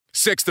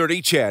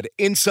630 CHED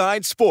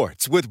Inside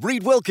Sports with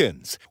Reed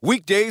Wilkins.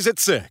 Weekdays at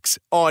 6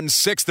 on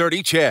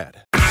 630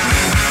 CHED.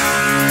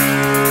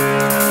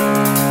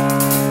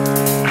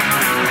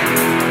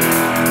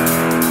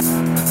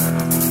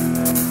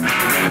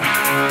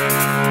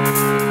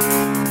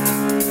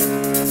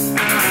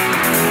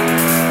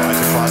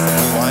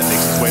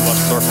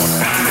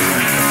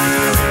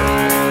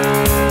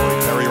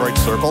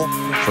 Circle,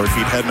 short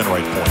feet Hedman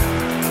right point.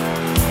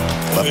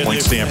 Left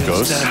point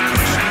Stamkos.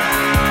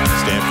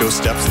 Stamkos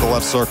steps to the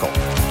left circle.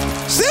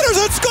 Centers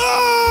and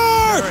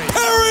score!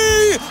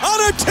 Perry on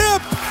a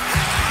tip!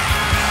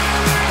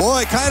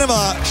 Boy, kind of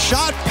a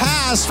shot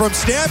pass from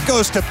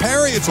Stamkos to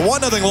Perry. It's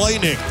 1-0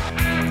 Lightning.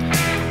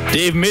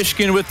 Dave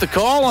Mishkin with the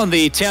call on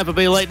the Tampa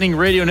Bay Lightning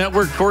Radio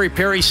Network. Corey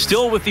Perry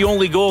still with the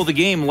only goal of the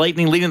game.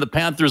 Lightning leading the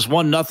Panthers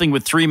 1-0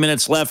 with 3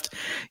 minutes left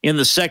in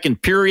the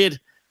second period.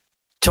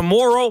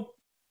 Tomorrow,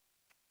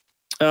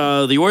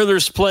 the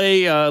Oilers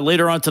play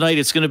later on tonight.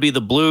 It's going to be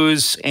the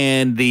Blues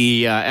and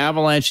the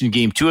Avalanche in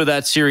Game 2 of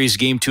that series.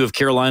 Game 2 of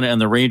Carolina and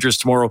the Rangers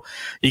tomorrow.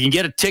 You can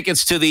get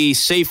tickets to the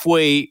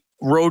Safeway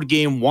road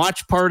game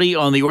watch party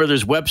on the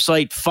Oilers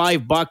website.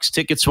 $5.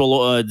 Tickets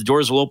will the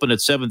doors will open at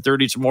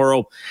 7:30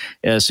 tomorrow,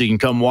 so you can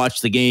come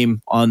watch the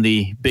game on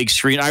the big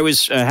screen. I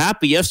was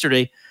happy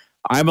yesterday.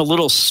 I'm a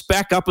little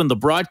speck up in the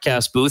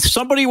broadcast booth.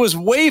 Somebody was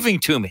waving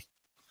to me.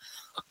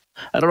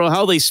 I don't know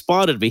how they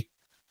spotted me.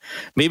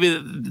 Maybe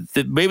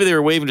they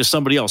were waving to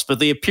somebody else, but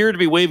they appeared to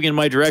be waving in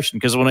my direction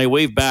because when I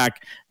waved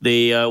back,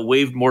 they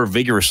waved more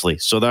vigorously.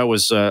 So that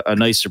was a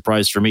nice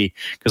surprise for me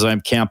because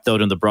I'm camped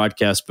out in the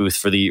broadcast booth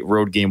for the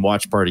road game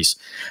watch parties.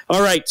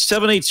 All right,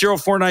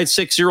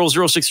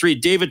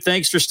 780-496-0063. David,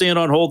 thanks for staying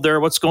on hold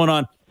there. What's going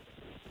on?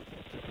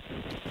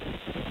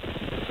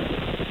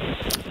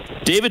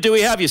 David, do we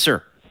have you,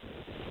 sir?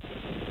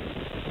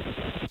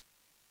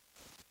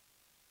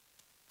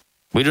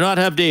 We do not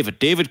have David.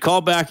 David,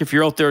 call back if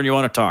you're out there and you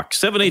want to talk.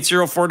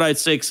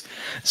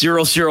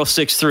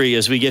 780-496-0063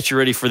 as we get you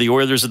ready for the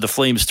Oilers and the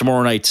Flames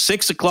tomorrow night.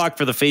 6 o'clock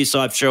for the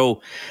face-off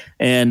show,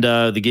 and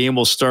the game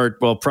will start,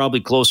 well,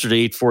 probably closer to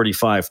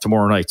 8:45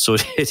 tomorrow night. So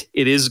it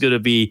is going to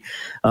be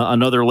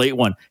another late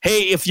one.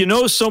 Hey, if you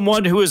know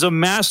someone who is a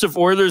massive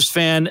Oilers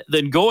fan,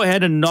 then go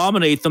ahead and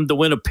nominate them to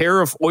win a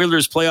pair of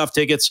Oilers playoff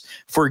tickets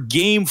for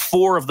Game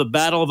 4 of the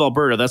Battle of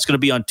Alberta. That's going to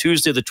be on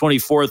Tuesday, the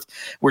 24th.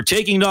 We're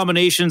taking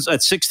nominations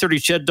at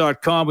 630ched.com.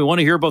 We want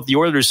to hear about the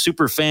Oilers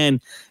super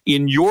fan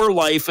in your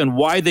life and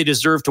why they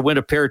deserve to win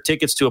a pair of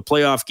tickets to a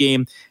playoff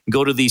game.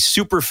 Go to the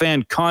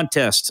Superfan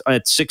contest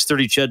at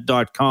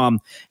 630ched.com,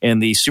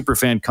 and the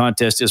Superfan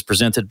contest is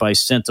presented by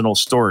Sentinel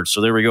Storage.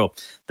 So there we go.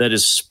 That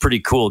is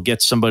pretty cool.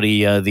 Get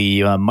somebody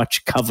the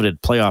much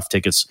coveted playoff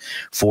tickets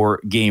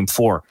for Game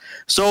 4.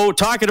 So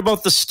talking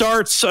about the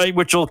starts,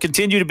 which will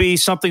continue to be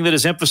something that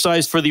is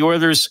emphasized for the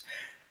Oilers,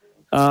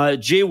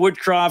 Jay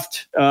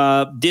Woodcroft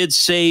did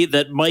say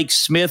that Mike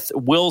Smith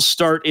will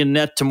start in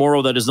net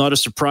tomorrow. That is not a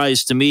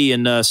surprise to me.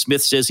 And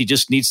Smith says he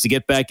just needs to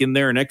get back in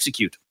there and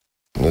execute.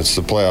 It's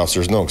the playoffs.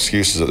 There's no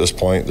excuses at this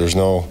point.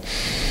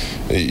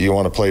 You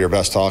want to play your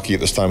best hockey at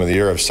this time of the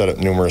year. I've said it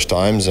numerous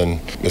times, and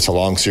it's a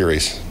long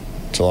series.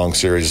 It's a long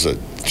series. That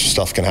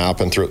stuff can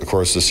happen throughout the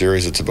course of the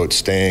series. It's about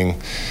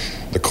staying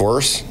the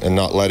course and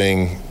not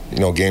letting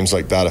games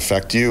like that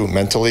affect you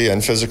mentally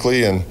and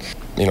physically. And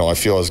I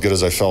feel as good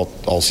as I felt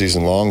all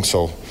season long.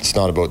 So it's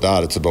not about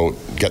that. It's about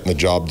getting the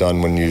job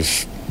done when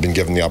you've been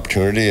given the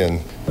opportunity,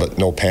 but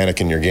no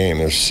panic in your game.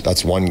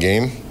 That's one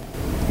game.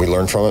 We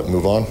learn from it and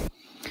move on.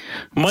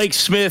 Mike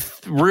Smith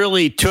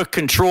really took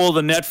control of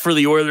the net for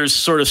the Oilers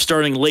sort of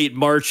starting late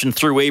March and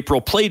through April.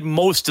 Played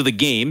most of the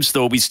games,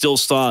 though we still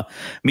saw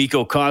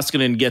Mikko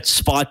Koskinen get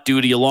spot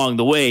duty along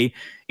the way.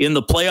 In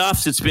the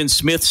playoffs, it's been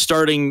Smith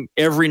starting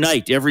every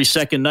night, every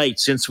second night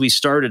since we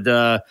started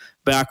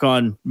back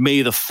on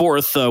May the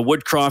 4th.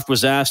 Woodcroft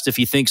was asked if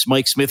he thinks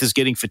Mike Smith is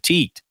getting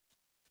fatigued.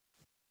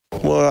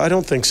 Well, I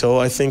don't think so.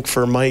 I think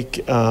for Mike,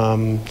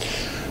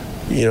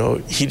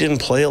 he didn't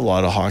play a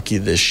lot of hockey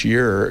this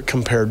year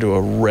compared to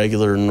a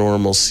regular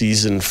normal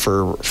season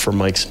for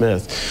Mike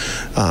Smith.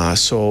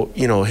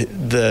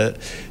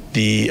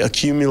 The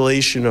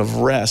accumulation of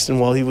rest, and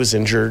while he was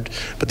injured,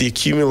 but the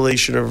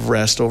accumulation of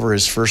rest over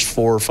his first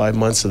 4 or 5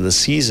 months of the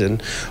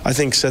season, I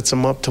think sets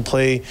him up to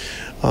play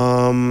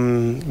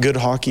good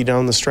hockey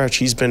down the stretch.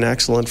 He's been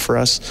excellent for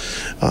us.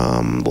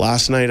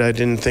 Last night, I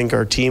didn't think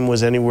our team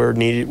was anywhere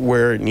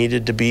where it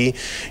needed to be.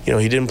 He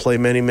didn't play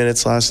many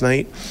minutes last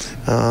night,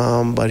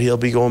 but he'll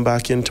be going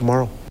back in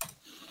tomorrow.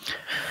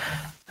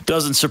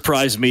 Doesn't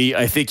surprise me.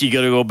 I think you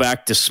got to go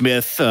back to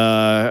Smith.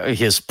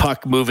 His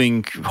puck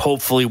moving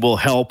hopefully will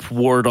help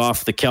ward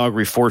off the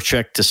Calgary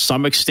forecheck to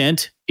some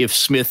extent. If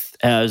Smith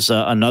has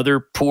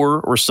another poor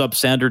or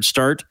substandard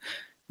start,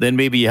 then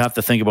maybe you have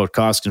to think about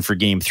Koskinen for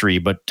Game 3.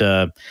 But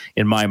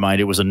in my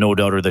mind, it was a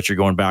no-doubter that you're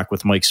going back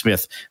with Mike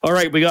Smith. All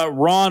right, we got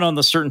Ron on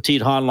the Certainty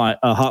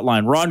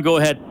hotline. Ron, go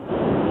ahead.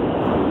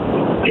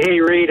 Hey,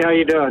 Reed, how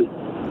you doing?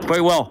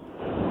 Quite well.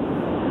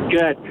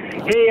 Good.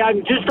 Hey, I'm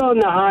just on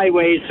the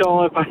highway,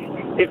 so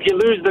if you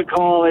lose the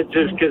call, it's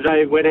just because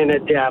I went in a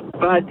depth.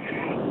 But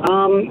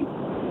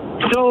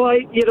So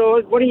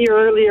one of your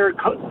earlier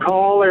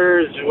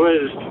callers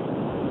was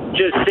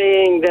just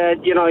saying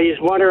that, he's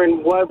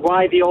wondering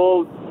why the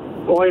old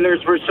Oilers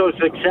were so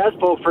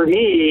successful. For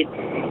me,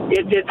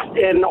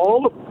 and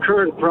all the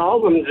current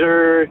problems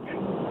are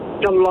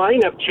the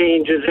lineup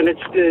changes, and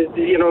it's the,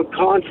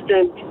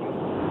 constant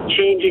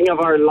changing of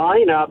our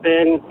lineup,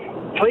 and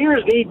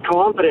players need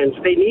confidence.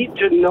 They need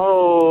to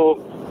know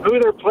who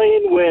they're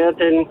playing with,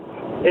 and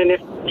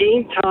if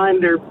game time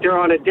they're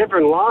on a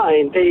different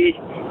line,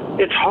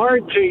 it's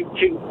hard to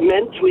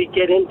mentally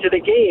get into the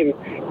game.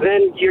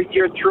 Then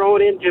you're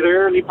thrown into the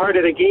early part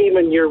of the game,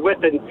 and you're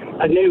with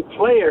a new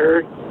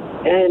player,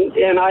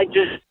 and I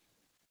just.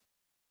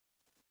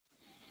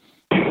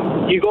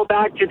 You go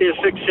back to the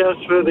success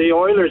for the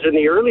Oilers in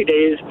the early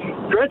days,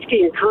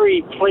 Gretzky and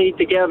Curry played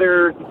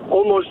together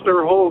almost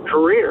their whole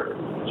career.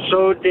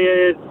 So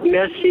did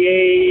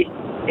Messier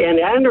and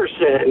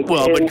Anderson.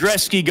 Well, but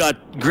Gretzky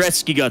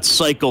got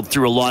cycled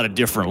through a lot of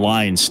different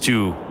lines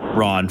too,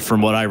 Ron,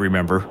 from what I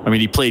remember. I mean,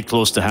 he played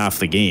close to half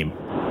the game.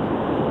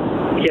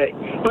 Okay.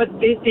 But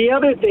the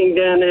other thing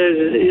then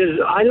is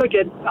I look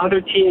at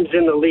other teams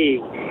in the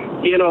league.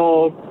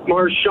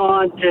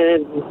 Marchand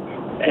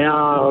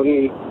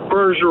and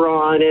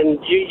Bergeron, and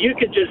you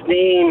could just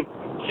name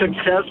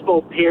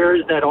successful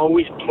pairs that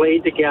always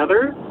played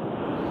together.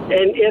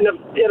 And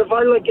if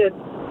I look at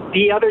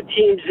the other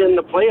teams in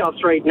the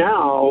playoffs right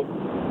now,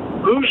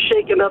 who's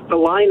shaken up the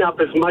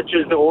lineup as much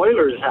as the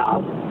Oilers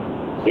have?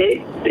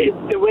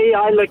 The way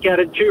I look at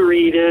it too,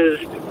 Reed, is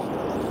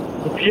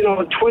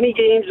 20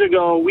 games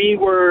ago we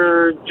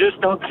were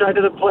just outside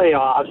of the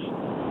playoffs.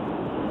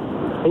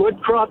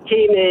 Woodcroft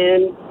came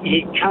in,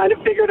 he kind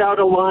of figured out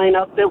a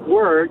lineup that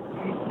worked,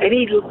 and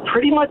he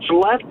pretty much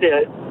left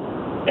it.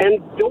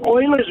 And the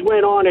Oilers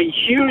went on a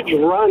huge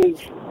run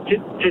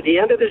to the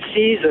end of the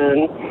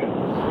season,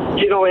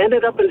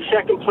 ended up in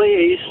second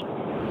place.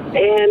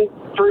 And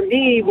for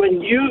me,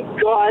 when you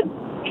got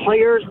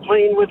players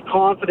playing with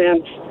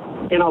confidence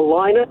in a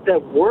lineup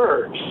that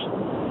works,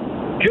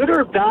 good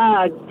or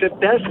bad, the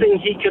best thing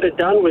he could have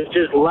done was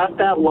just left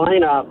that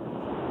lineup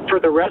for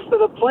the rest of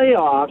the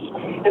playoffs.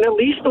 And at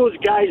least those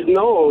guys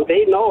know,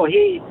 hey,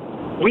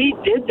 we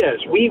did this.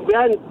 We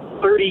went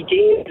 30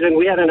 games and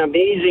we had an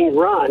amazing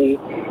run,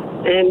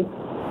 and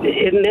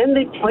then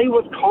they play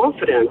with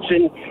confidence,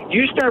 and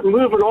you start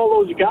moving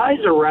all those guys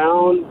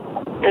around,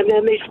 and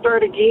then they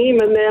start a game,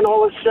 and then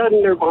all of a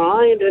sudden they're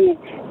behind and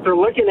they're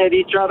looking at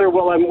each other.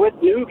 Well, I'm with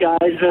new guys,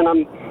 and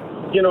I'm,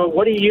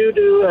 what do you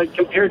do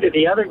compared to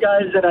the other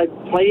guys that I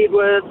played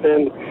with?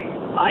 And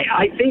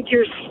I think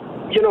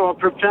a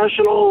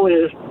professional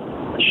is,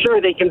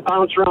 sure, they can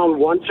bounce around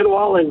once in a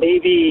while, and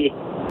maybe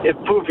if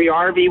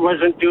Pujärvi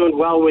wasn't doing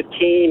well with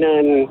Kane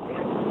and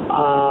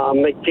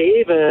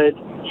McDavid,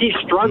 he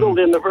struggled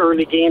in the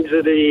early games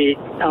of the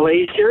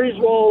LA series.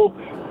 Well,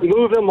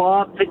 move him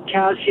off, put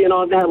Kassian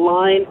on that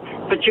line,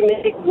 but you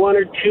make one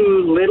or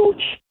two little,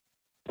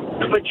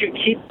 but you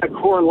keep the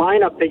core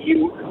lineup that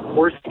you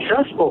were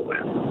successful with.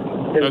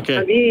 And okay.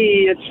 To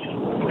me,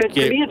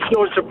 it's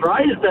no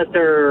surprise that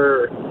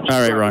they're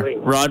all right,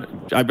 Ron.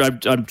 Rod,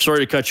 I'm sorry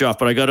to cut you off,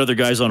 but I got other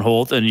guys on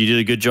hold, and you did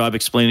a good job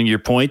explaining your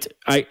point.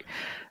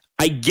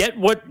 I get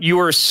what you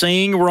are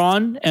saying,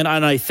 Ron, and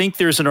I think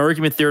there's an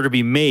argument there to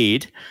be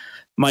made.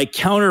 My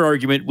counter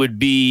argument would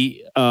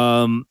be,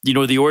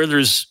 the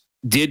Oilers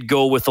did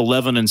go with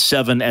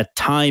 11-7 at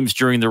times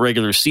during the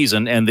regular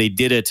season, and they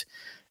did it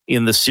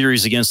in the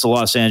series against the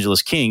Los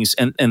Angeles Kings,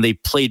 and they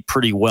played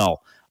pretty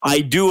well.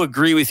 I do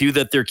agree with you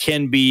that there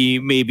can be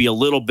maybe a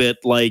little bit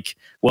like,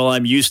 well,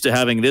 I'm used to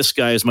having this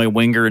guy as my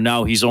winger, and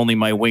now he's only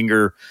my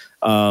winger,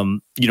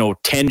 10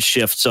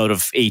 shifts out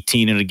of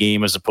 18 in a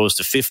game as opposed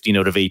to 15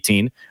 out of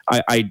 18.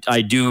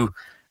 I do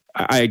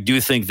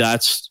think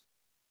that's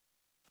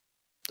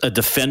a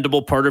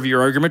defendable part of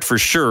your argument for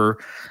sure.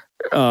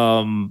 But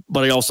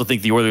I also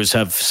think the Oilers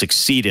have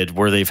succeeded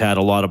where they've had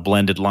a lot of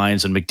blended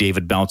lines and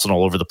McDavid bouncing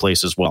all over the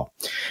place as well.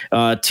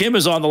 Tim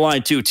is on the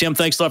line too. Tim,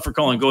 thanks a lot for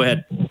calling. Go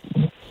ahead.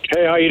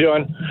 Hey, how you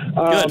doing?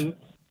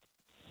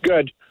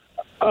 Good.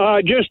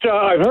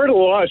 I've heard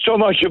so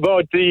much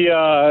about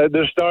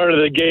the start of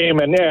the game,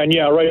 and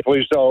yeah,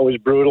 rightfully so. It was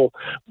brutal,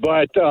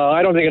 but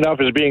I don't think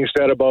enough is being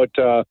said about.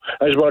 I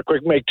just want to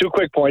make two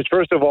quick points.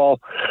 First of all,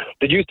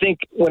 did you think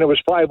when it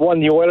was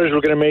 5-1, the Oilers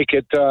were going to make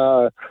it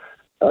a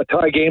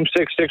tie game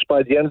 6-6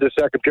 by the end of the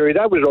second period?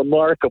 That was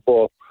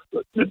remarkable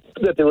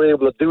that they were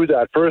able to do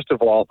that, first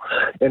of all.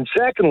 And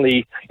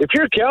secondly, if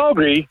you're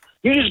Calgary,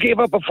 you just gave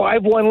up a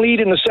 5-1 lead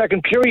in the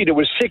second period. It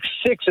was 6-6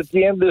 at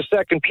the end of the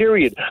second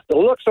period. The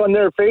looks on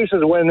their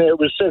faces when it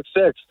was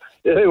 6-6,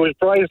 it was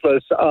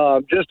priceless.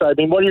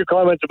 What are your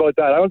comments about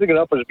that? I don't think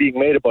enough was being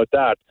made about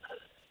that.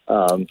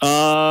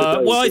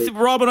 I think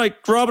Rob and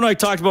I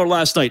talked about it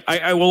last night.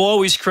 I will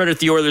always credit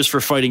the Oilers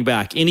for fighting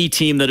back. Any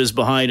team that is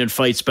behind and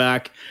fights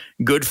back,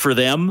 good for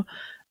them.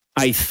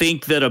 I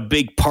think that a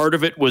big part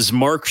of it was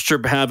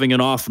Markstrom having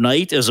an off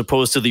night as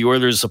opposed to the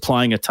Oilers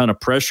applying a ton of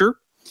pressure.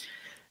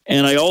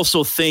 And I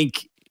also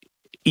think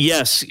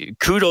yes,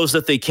 kudos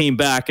that they came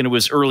back, and it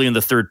was early in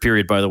the third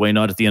period, by the way,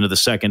 not at the end of the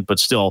second, but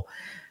still.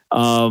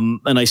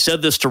 And I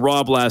said this to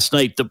Rob last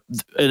night,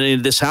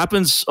 and this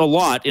happens a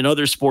lot in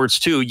other sports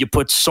too. You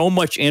put so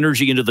much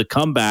energy into the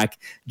comeback,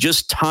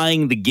 just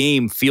tying the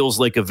game feels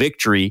like a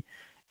victory,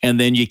 and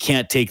then you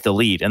can't take the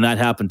lead. And that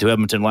happened to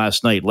Edmonton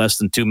last night, less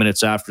than 2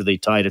 minutes after they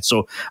tied it.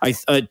 So,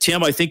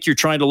 Tim, I think you're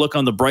trying to look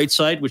on the bright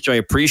side, which I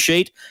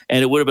appreciate,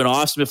 and it would have been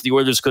awesome if the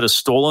Oilers could have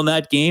stolen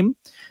that game.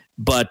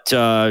 But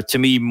to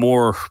me,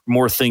 more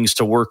things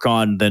to work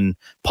on than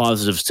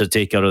positives to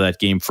take out of that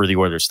game for the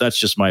Oilers. That's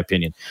just my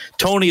opinion.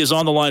 Tony is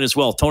on the line as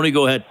well. Tony,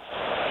 go ahead.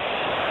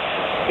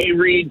 Hey,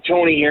 Reed,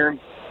 Tony here.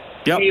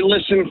 Yep. Hey,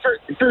 listen,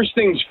 first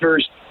things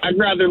first, I'd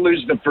rather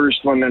lose the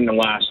first one than the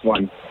last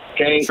one,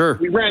 okay? Sure.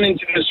 We ran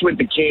into this with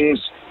the Kings.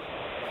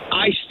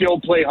 I still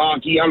play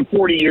hockey. I'm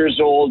 40 years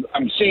old.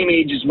 I'm the same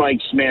age as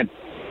Mike Smith.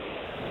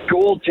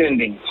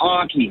 Goaltending,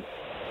 hockey,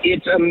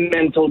 it's a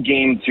mental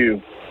game,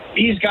 too.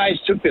 These guys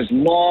took this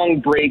long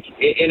break,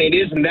 and it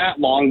isn't that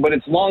long, but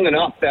it's long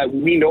enough that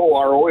we know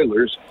our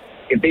Oilers,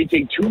 if they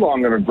take too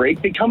long of a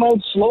break, they come out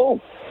slow.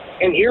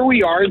 And here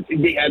we are.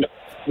 They had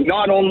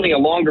not only a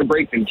longer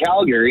break than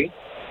Calgary,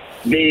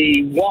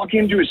 they walk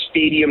into a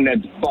stadium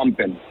that's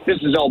bumping. This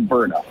is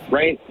Alberta,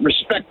 right?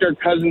 Respect our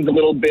cousins a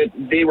little bit.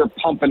 They were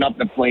pumping up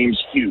the Flames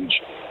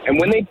huge. And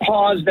when they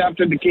paused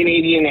after the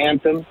Canadian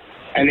anthem,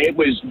 and it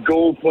was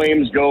go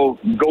Flames go,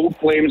 go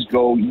Flames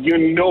go,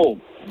 you know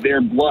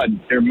their blood,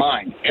 their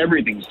mind,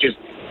 everything's just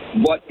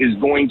what is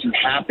going to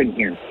happen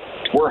here.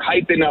 We're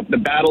hyping up the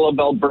Battle of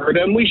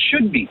Alberta, and we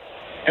should be.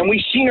 And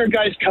we've seen our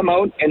guys come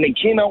out, and they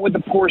came out with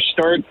a poor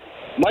start.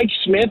 Mike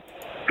Smith,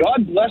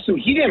 God bless him,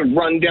 he didn't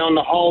run down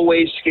the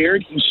hallway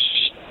scared. He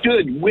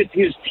stood with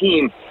his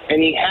team,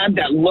 and he had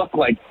that look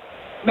like,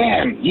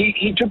 man,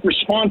 he took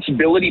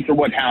responsibility for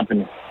what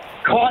happened.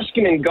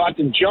 Koskinen got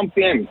to jump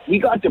in. He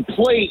got to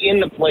play in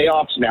the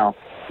playoffs now.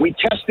 We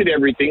tested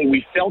everything.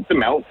 We felt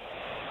them out.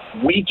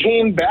 We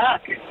came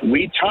back.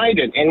 We tied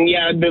it. And,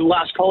 yeah, the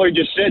last caller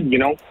just said,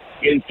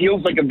 it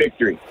feels like a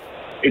victory.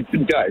 It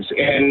does.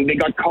 And they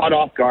got caught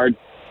off guard.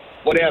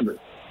 Whatever.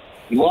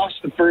 We lost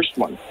the first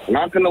one. We're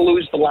not going to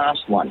lose the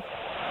last one.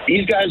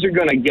 These guys are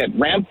going to get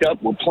ramped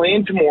up. We're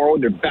playing tomorrow.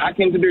 They're back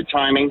into their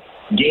timing.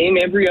 Game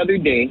every other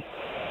day.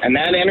 And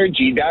that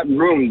energy, that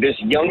room, this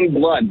young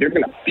blood, they're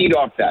going to feed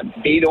off that.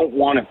 They don't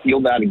want to feel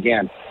that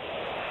again.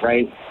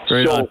 Right?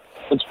 So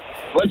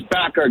let's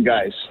back our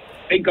guys.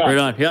 Thank God. Right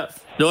on. Yeah.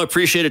 No, I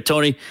appreciate it,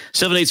 Tony.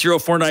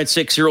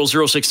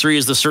 780-496-0063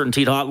 is the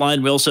CertainTeed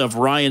hotline. We also have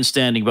Ryan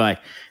standing by.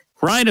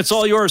 Ryan, it's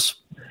all yours.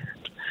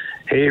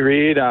 Hey,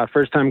 Reed.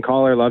 First-time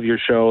caller. Love your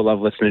show. Love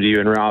listening to you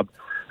and Rob.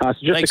 So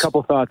just Thanks. a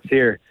couple thoughts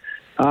here.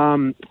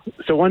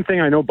 So one thing,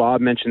 I know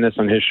Bob mentioned this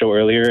on his show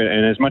earlier,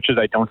 and as much as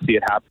I don't see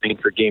it happening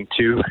for Game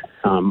 2,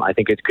 I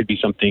think it could be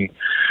something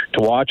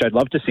to watch. I'd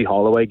love to see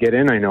Holloway get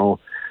in. I know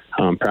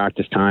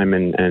practice time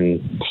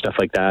and stuff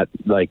like that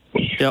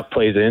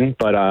plays in,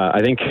 but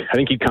I think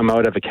he'd come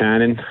out of a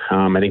cannon.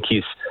 I think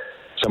he's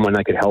someone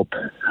that could help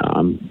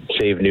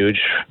save Nuge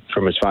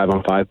from his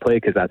 5-on-5 play,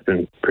 because that's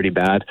been pretty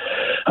bad.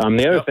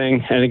 The other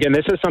thing, and again,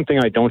 this is something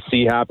I don't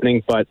see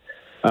happening, but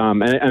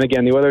and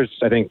again, the Oilers,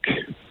 I think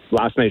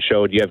last night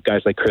showed you have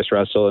guys like Chris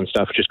Russell and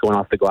stuff just going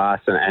off the glass,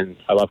 and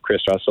I love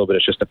Chris Russell, but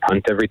it's just a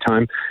punt every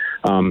time.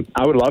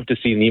 I would love to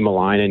see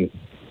Niemelainen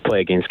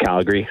play against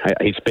Calgary.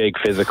 He's big,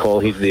 physical.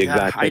 He's the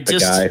exact type of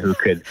guy who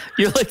could.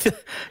 You're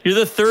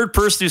the third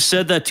person who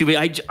said that to me.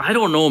 I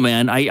don't know,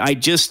 man.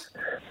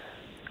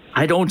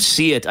 I don't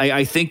see it.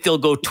 I think they'll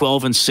go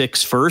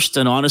 12-6 first,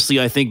 and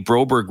honestly, I think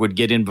Broberg would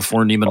get in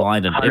before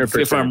Niemelainen.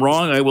 If I'm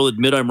wrong, I will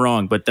admit I'm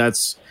wrong, but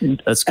that's kind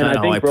of how I project it.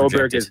 I think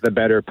Broberg is the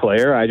better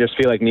player. I just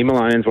feel like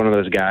Niemelainen's one of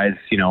those guys,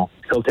 he'll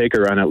take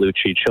a run at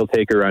Lucic, he'll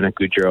take a run at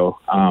Gaudreau,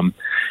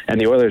 and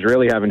the Oilers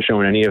really haven't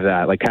shown any of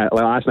that. Like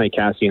last night,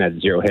 Cassian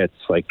had 0 hits.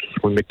 Like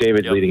when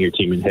McDavid's leading your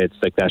team in hits,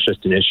 like that's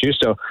just an issue.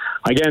 So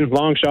again,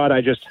 long shot.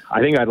 I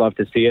think I'd love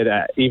to see it,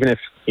 even if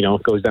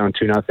it goes down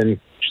 2-0.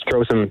 Just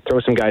throw some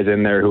guys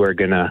in there who are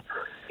gonna,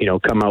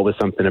 come out with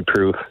something to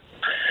prove.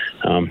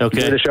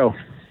 Okay. The show.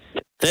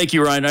 Thank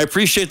you, Ryan. I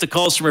appreciate the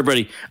calls from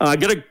everybody. I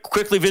got to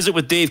quickly visit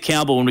with Dave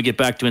Campbell when we get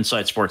back to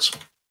Inside Sports.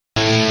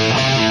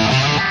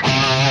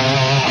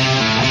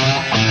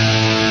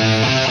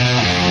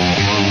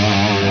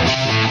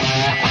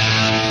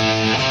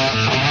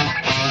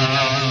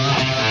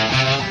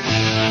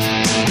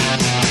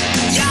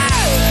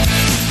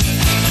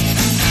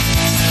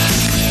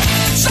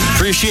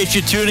 Appreciate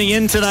you tuning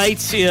in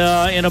tonight.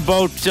 In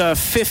about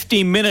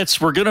 50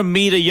 minutes, we're going to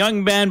meet a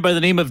young man by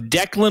the name of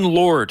Declan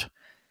Lord.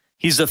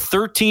 He's a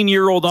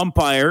 13-year-old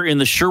umpire in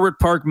the Sherwood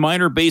Park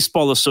Minor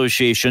Baseball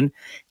Association,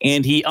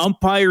 and he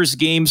umpires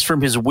games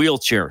from his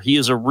wheelchair. He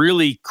is a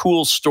really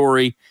cool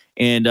story,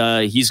 and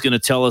he's going to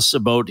tell us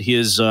about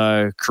his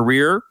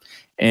career,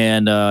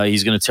 and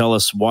he's going to tell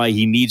us why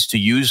he needs to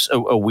use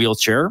a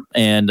wheelchair,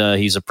 and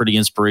he's a pretty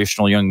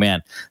inspirational young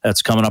man.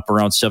 That's coming up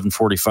around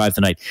 7:45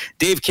 tonight.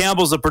 Dave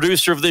Campbell's the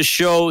producer of this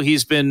show.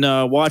 He's been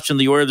watching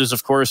the Oilers,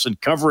 of course,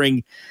 and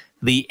covering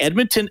the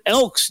Edmonton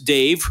Elks,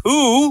 Dave,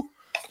 who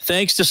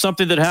thanks to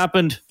something that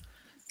happened,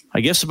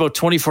 I guess, about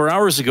 24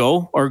 hours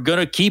ago, are going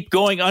to keep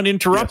going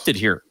uninterrupted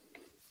here.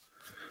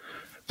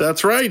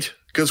 That's right,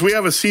 because we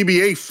have a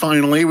CBA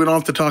finally. We don't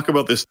have to talk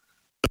about this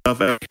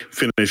stuff.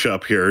 Finish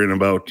up here in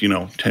about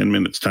 10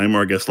 minutes time,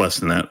 or I guess less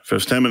than that. If it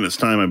was 10 minutes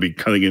time, I'd be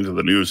cutting into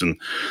the news and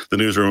the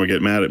newsroom would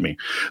get mad at me.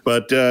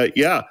 But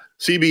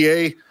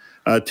CBA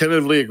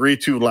tentatively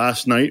agreed to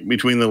last night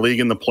between the league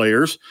and the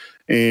players,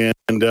 and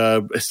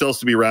it still has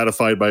to be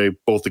ratified by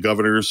both the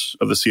governors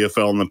of the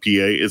CFL and the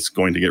PA. It's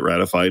going to get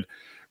ratified.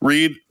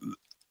 Reed,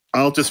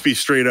 I'll just be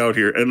straight out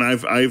here, and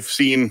I've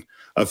seen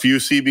a few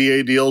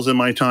CBA deals in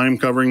my time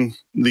covering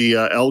the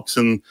Elks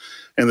and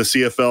the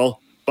CFL.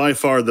 By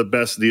far the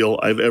best deal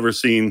I've ever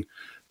seen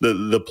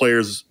the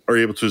players are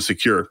able to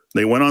secure.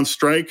 They went on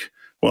strike,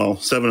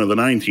 7 of the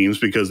 9 teams,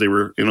 because they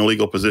were in a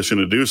legal position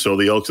to do so.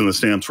 The Elks and the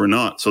Stamps were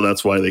not, so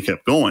that's why they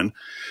kept going.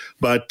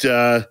 But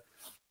the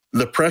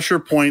pressure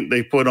point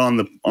they put on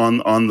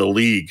the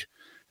league,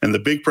 and the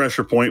big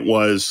pressure point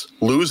was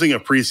losing a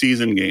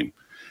preseason game.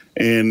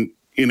 And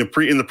in the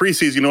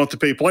preseason, you don't have to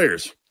pay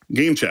players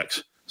game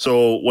checks.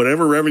 So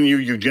whatever revenue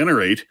you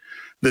generate,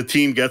 the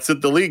team gets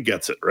it, the league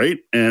gets it, right?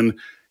 And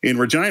in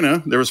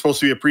Regina, there was supposed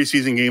to be a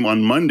preseason game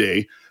on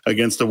Monday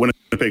against the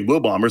Winnipeg Blue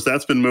Bombers.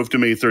 That's been moved to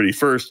May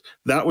 31st.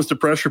 That was the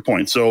pressure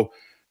point. So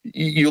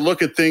you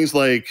look at things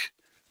like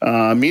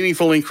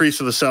meaningful increase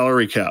of the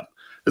salary cap.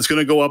 It's going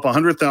to go up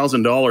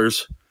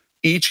 $100,000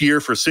 each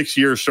year for 6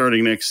 years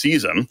starting next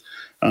season.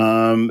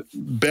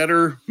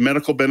 Better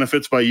medical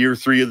benefits by year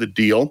 3 of the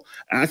deal.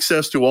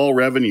 Access to all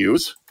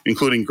revenues,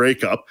 including Grey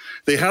Cup.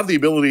 They have the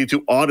ability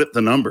to audit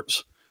the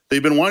numbers.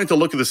 They've been wanting to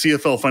look at the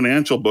CFL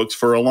financial books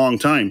for a long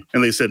time,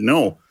 and they said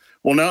no.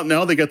 Well,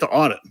 now they get to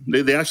audit.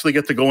 They actually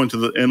get to go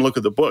into and look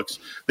at the books.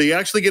 They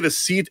actually get a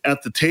seat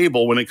at the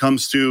table when it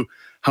comes to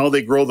how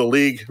they grow the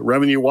league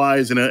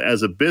revenue-wise and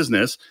as a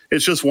business.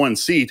 It's just one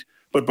seat.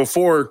 But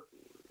before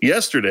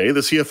yesterday,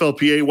 the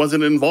CFLPA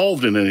wasn't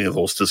involved in any of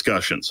those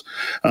discussions.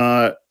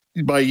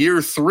 By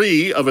year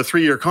 3 of a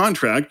 3-year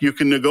contract, you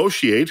can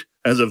negotiate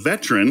as a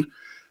veteran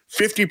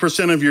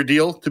 50% of your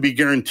deal to be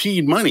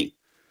guaranteed money.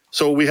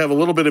 So we have a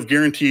little bit of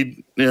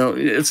guaranteed,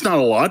 it's not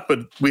a lot, but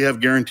we have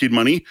guaranteed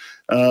money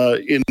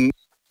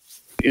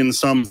in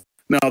some.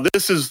 Now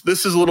this is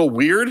a little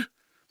weird,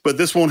 but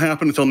this won't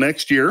happen until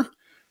next year.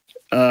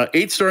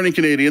 8 starting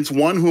Canadians,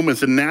 one whom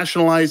is a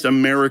nationalized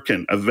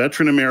American, a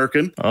veteran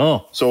American.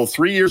 Oh, so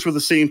 3 years with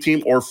the same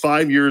team or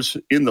 5 years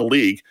in the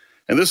league.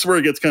 And this is where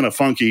it gets kind of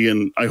funky,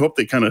 and I hope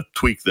they kind of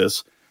tweak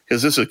this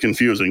because this is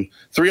confusing.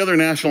 3 other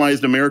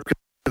nationalized Americans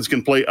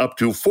can play up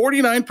to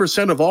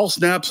 49% of all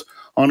snaps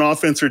on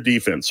offense or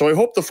defense. So I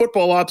hope the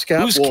football ops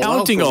cap will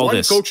counting allow for all one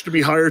this? Coach to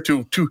be hired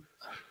to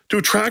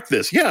track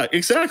this. Yeah,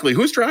 exactly.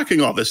 Who's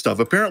tracking all this stuff?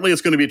 Apparently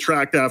it's going to be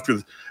tracked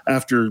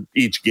after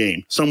each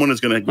game. Someone is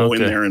going to go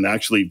in there and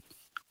actually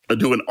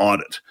do an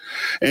audit.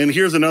 And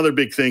here's another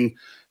big thing,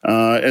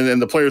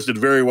 and the players did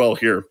very well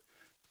here.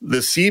 The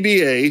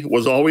CBA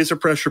was always a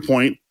pressure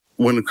point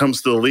when it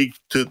comes to the league,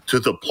 to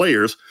the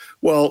players.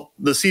 Well,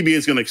 the CBA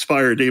is going to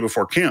expire a day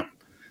before camp.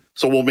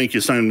 So we'll make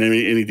you sign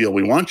any deal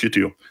we want you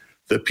to.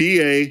 The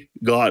PA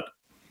got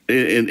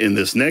in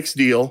this next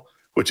deal,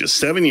 which is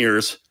 7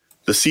 years.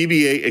 The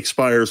CBA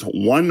expires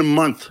 1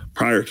 month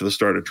prior to the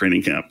start of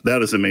training camp.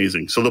 That is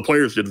amazing. So the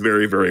players did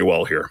very, very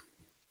well here.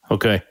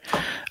 Okay.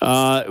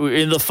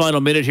 In the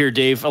final minute here,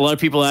 Dave, a lot of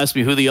people ask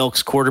me who the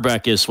Elks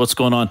quarterback is. What's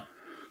going on?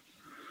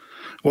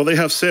 Well, they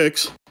have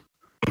 6.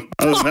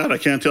 Other than that, I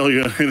can't tell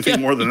you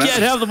anything more than that. You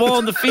can't have the ball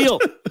in the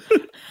field.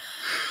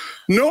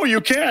 No,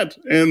 you can't.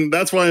 And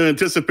that's why I'm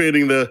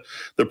anticipating the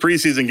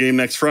preseason game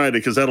next Friday,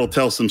 because that'll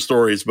tell some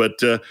stories. But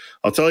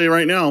I'll tell you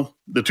right now,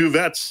 the 2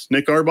 vets,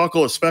 Nick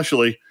Arbuckle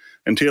especially,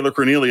 and Taylor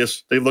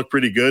Cornelius, they've looked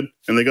pretty good.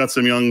 And they got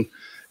some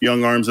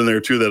young arms in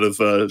there too that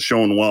have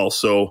shown well.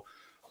 So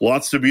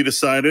lots to be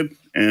decided.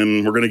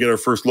 And we're going to get our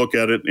first look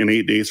at it in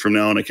 8 days from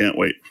now, and I can't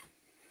wait.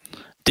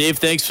 Dave,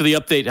 thanks for the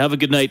update. Have a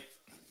good night.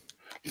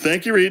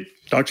 Thank you, Reed.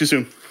 Talk to you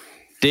soon.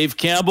 Dave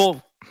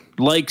Campbell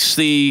likes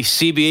the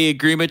CBA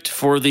agreement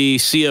for the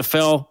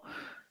CFL.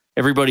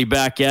 Everybody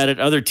back at it.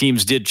 Other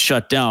teams did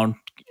shut down.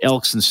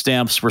 Elks and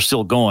Stamps were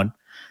still going.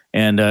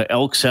 And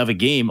Elks have a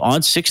game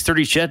on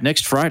 6:30 CHED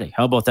next Friday.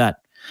 How about that?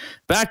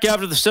 Back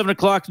after the 7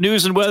 o'clock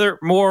news and weather.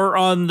 More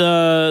on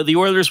the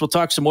Oilers. We'll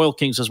talk some Oil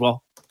Kings as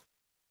well.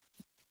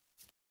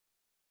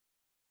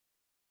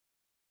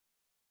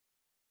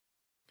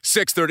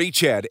 .630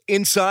 CHED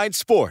Inside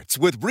Sports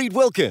with Reed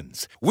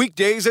Wilkins.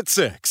 Weekdays at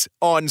 6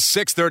 on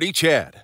 630 CHED.